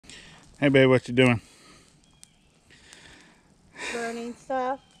Hey, babe, what you doing? Burning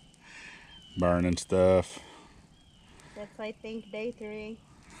stuff. Burning stuff. That's, I think, day 3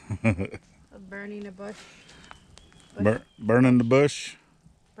 of burning a bush. Burning the bush?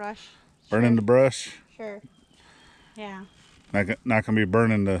 Brush. Burning Sure. the brush? Sure. Yeah. Not gonna be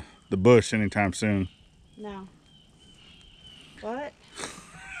burning the bush anytime soon. No. What?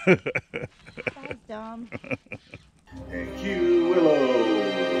 That's dumb. And cue Willow.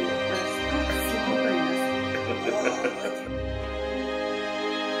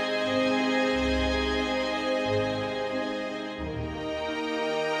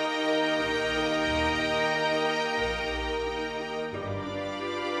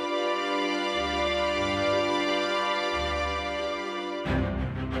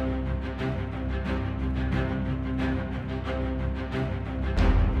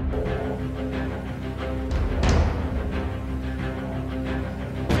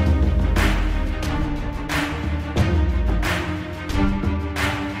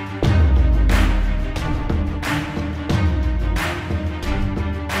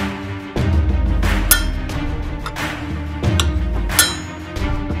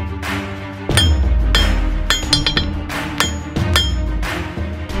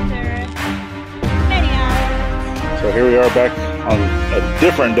 So here we are back on a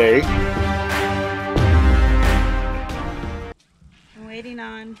different day. I'm waiting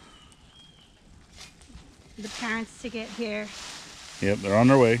on the parents to get here. Yep, they're on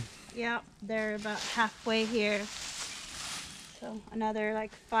their way. Yep, they're about halfway here. So another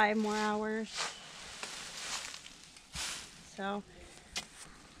like 5 more hours. So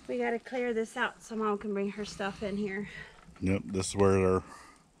we gotta clear this out so Mom can bring her stuff in here. Yep, this is where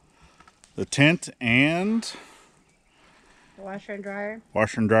the tent and Washer and dryer.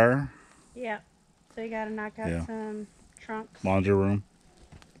 washer and dryer. Yeah. So you gotta knock out some trunks. Laundry room.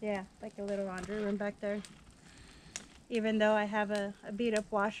 Yeah, like a little laundry room back there. Even though I have a beat up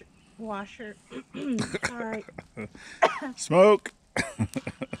washer. Sorry. Smoke.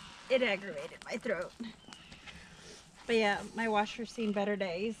 It aggravated my throat. But yeah, my washer's seen better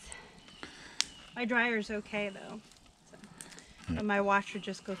days. My dryer's okay though. So, but my washer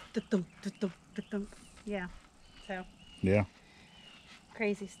just goes dum, dum, dum. Yeah. So Yeah.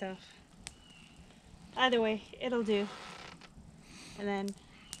 crazy stuff. Either way, it'll do. And then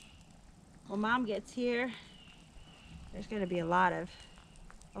when Mom gets here, there's gonna be a lot of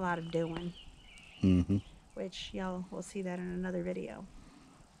doing. Mm-hmm. Which y'all will see that in another video.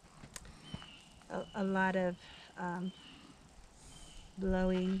 A lot of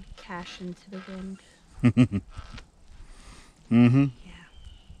blowing cash into the wind. Mm-hmm. Yeah.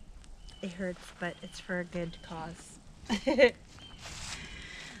 It hurts, but it's for a good cause.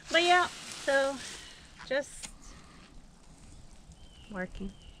 But yeah, so just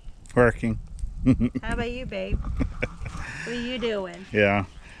working. How about you, babe? What are you doing? Yeah,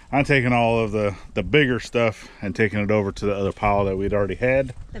 I'm taking all of the bigger stuff and taking it over to the other pile that we'd already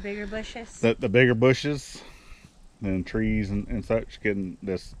had. The bigger bushes? The bigger bushes and trees and such, getting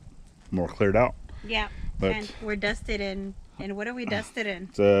this more cleared out. Yeah, but and we're dusted in. And what are we dusted in?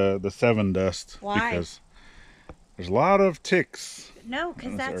 It's the 7 dust. Why? Because there's a lot of ticks. No,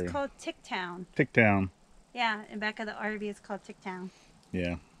 because that's area. called Tick Town. Tick Town. Yeah, in back of the RV it's called Tick Town.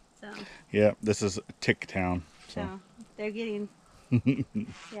 Yeah. So. Yeah, this is Tick Town. So they're getting.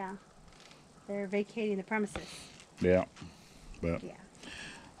 Yeah. They're vacating the premises. Yeah. But yeah.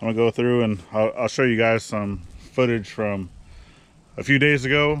 I'm gonna go through and I'll show you guys some footage from a few days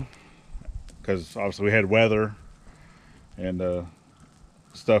ago, because obviously we had weather and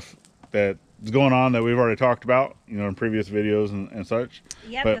stuff that is going on that we've already talked about, you know, in previous videos and such.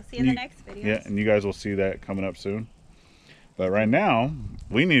 Yeah, but you'll see in the next video. Yeah, and you guys will see that coming up soon. But right now,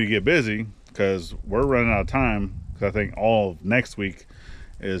 we need to get busy because we're running out of time. Because I think all of next week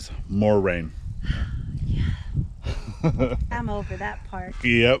is more rain. Yeah. I'm over that part.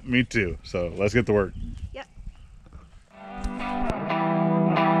 Yep, me too. So let's get to work. Yep.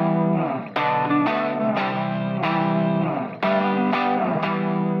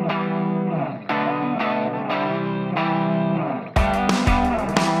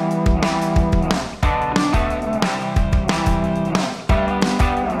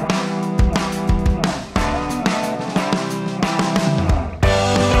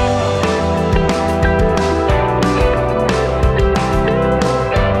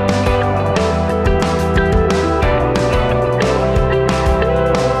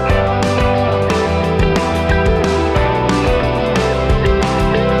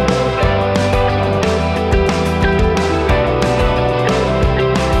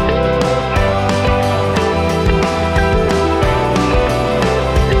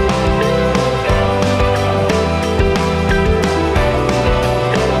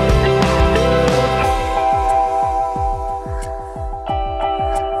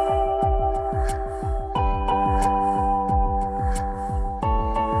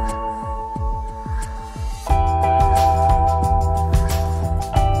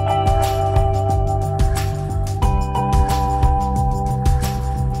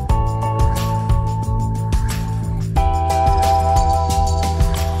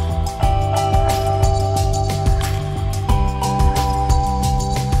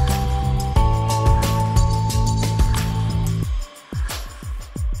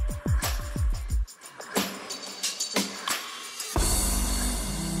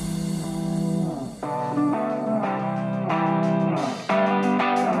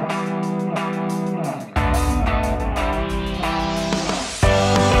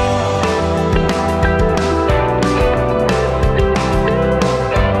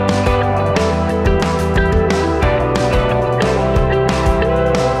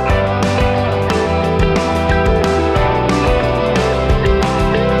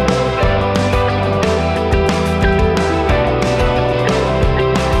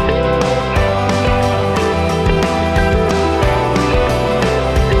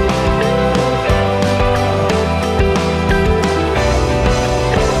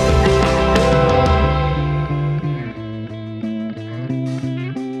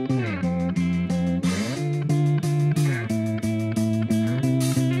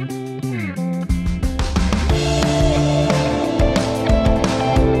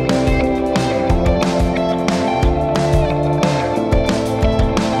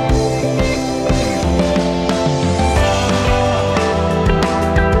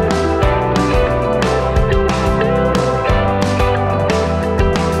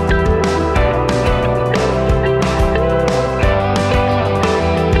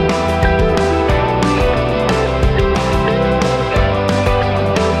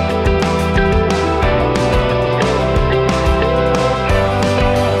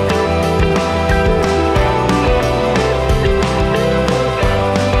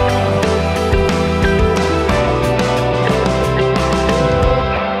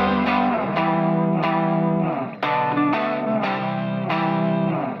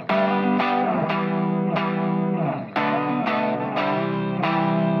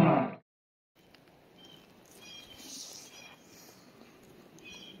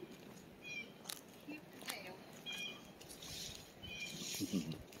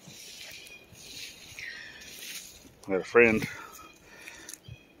 We had a friend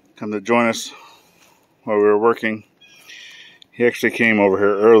come to join us while we were working. He actually came over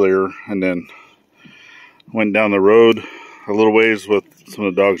here earlier and then went down the road a little ways with some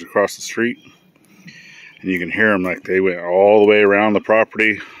of the dogs across the street. And you can hear them, like they went all the way around the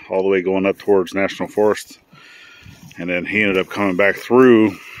property, all the way going up towards National Forest. And then he ended up coming back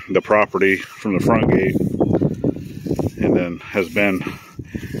through the property from the front gate. And then has been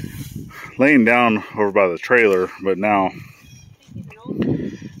laying down over by the trailer. But now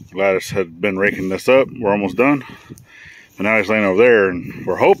Gladys had been raking this up. We're almost done. But now he's laying over there, and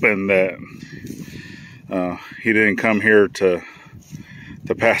we're hoping that he didn't come here to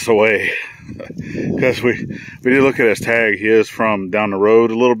pass away. Because we did look at his tag. He is from down the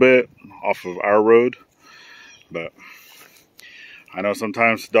road a little bit, off of our road. But I know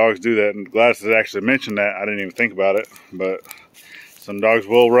sometimes dogs do that, and Gladys has actually mentioned that. I didn't even think about it, but some dogs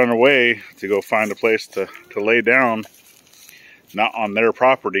will run away to go find a place to lay down, not on their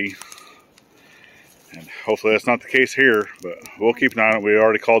property. And hopefully that's not the case here, but we'll keep an eye on it. We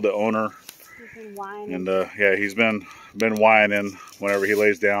already called the owner. He's been whining. And yeah, he's been whining whenever he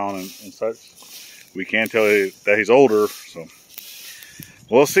lays down and such. We can tell that he's older, so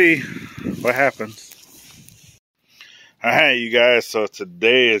we'll see what happens. Alright, you guys, so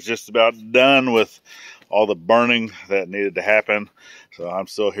today is just about done with all the burning that needed to happen. So I'm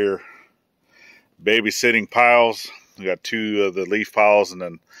still here babysitting piles. We got 2 of the leaf piles and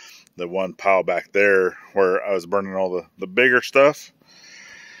then the 1 pile back there where I was burning all the bigger stuff.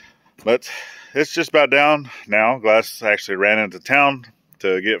 But it's just about down now. Gladys actually ran into town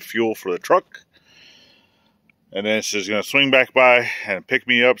to get fuel for the truck. And then she's going to swing back by and pick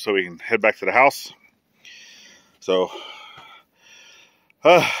me up so we can head back to the house. So,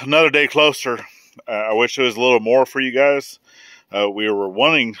 another day closer. I wish there was a little more for you guys. We were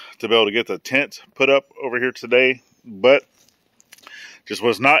wanting to be able to get the tent put up over here today, but just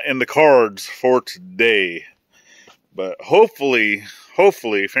was not in the cards for today. But hopefully,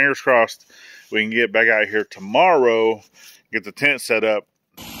 fingers crossed, we can get back out here tomorrow, get the tent set up.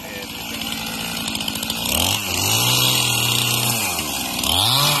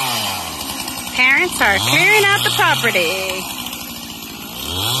 Parents are clearing out the property.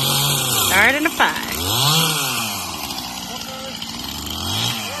 Starting a fire.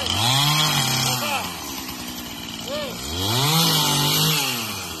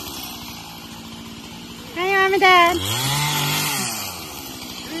 Hey, Mom and Dad.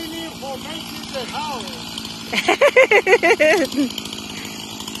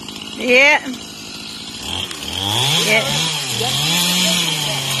 Yeah. Yeah.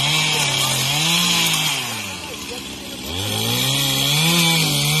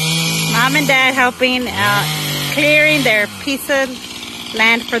 Mom and Dad helping out clearing their piece of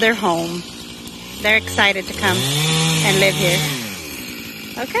land for their home. They're excited to come and live here.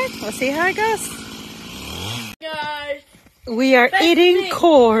 Okay, we'll see how it goes. Guys, we are eating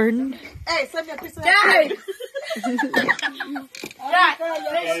corn. Hey, send me a piece of that.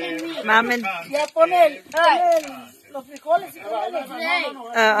 Mom and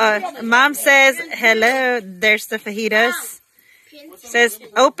Mom says hello. There's the fajitas. Says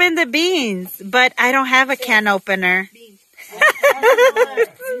open the beans, but I don't have a can opener.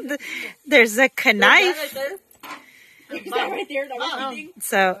 There's a knife.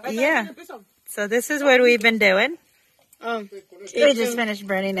 So yeah. So this is what we've been doing. We just finished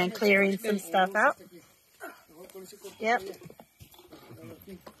burning and clearing some stuff out. Yep.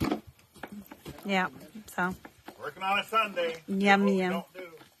 Yeah. So. Working on a Sunday. Yum yum.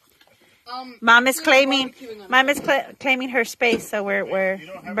 Mom is claiming her space, so we're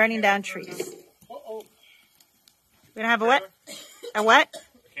burning down trees. We don't have a what? A what?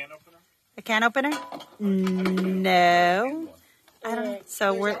 A can opener? No. I don't.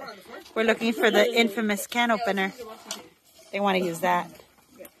 So we're looking for the infamous can opener. They want to use that.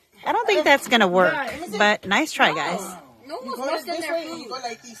 I don't think that's gonna work, but nice try, guys. No one's busting their food.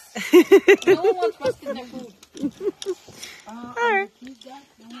 No one's busting their food. Alright.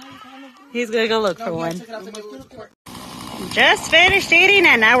 He's gonna go look for one. Just finished eating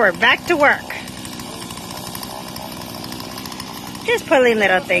and now we're back to work. Just pulling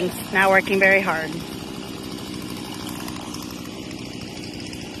little things, not working very hard.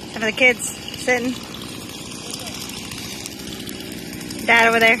 Some of the kids sitting. Dad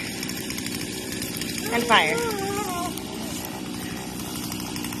over there. And fire.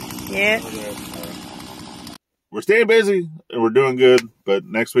 Yeah. We're staying busy and we're doing good, but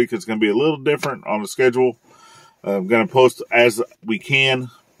next week it's going to be a little different on the schedule. I'm going to post as we can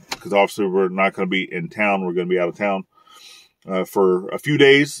because obviously we're not going to be in town. We're going to be out of town for a few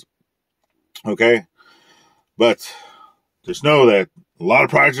days. Okay. But just know that a lot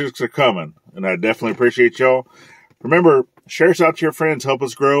of projects are coming, and I definitely appreciate y'all. Remember, share us out to your friends. Help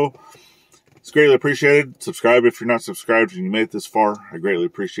us grow. It's greatly appreciated. Subscribe if you're not subscribed and you made it this far. I greatly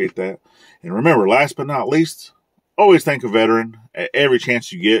appreciate that. And remember, last but not least, always thank a veteran at every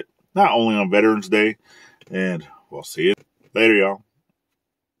chance you get, not only on Veterans Day. And we'll see you later, y'all.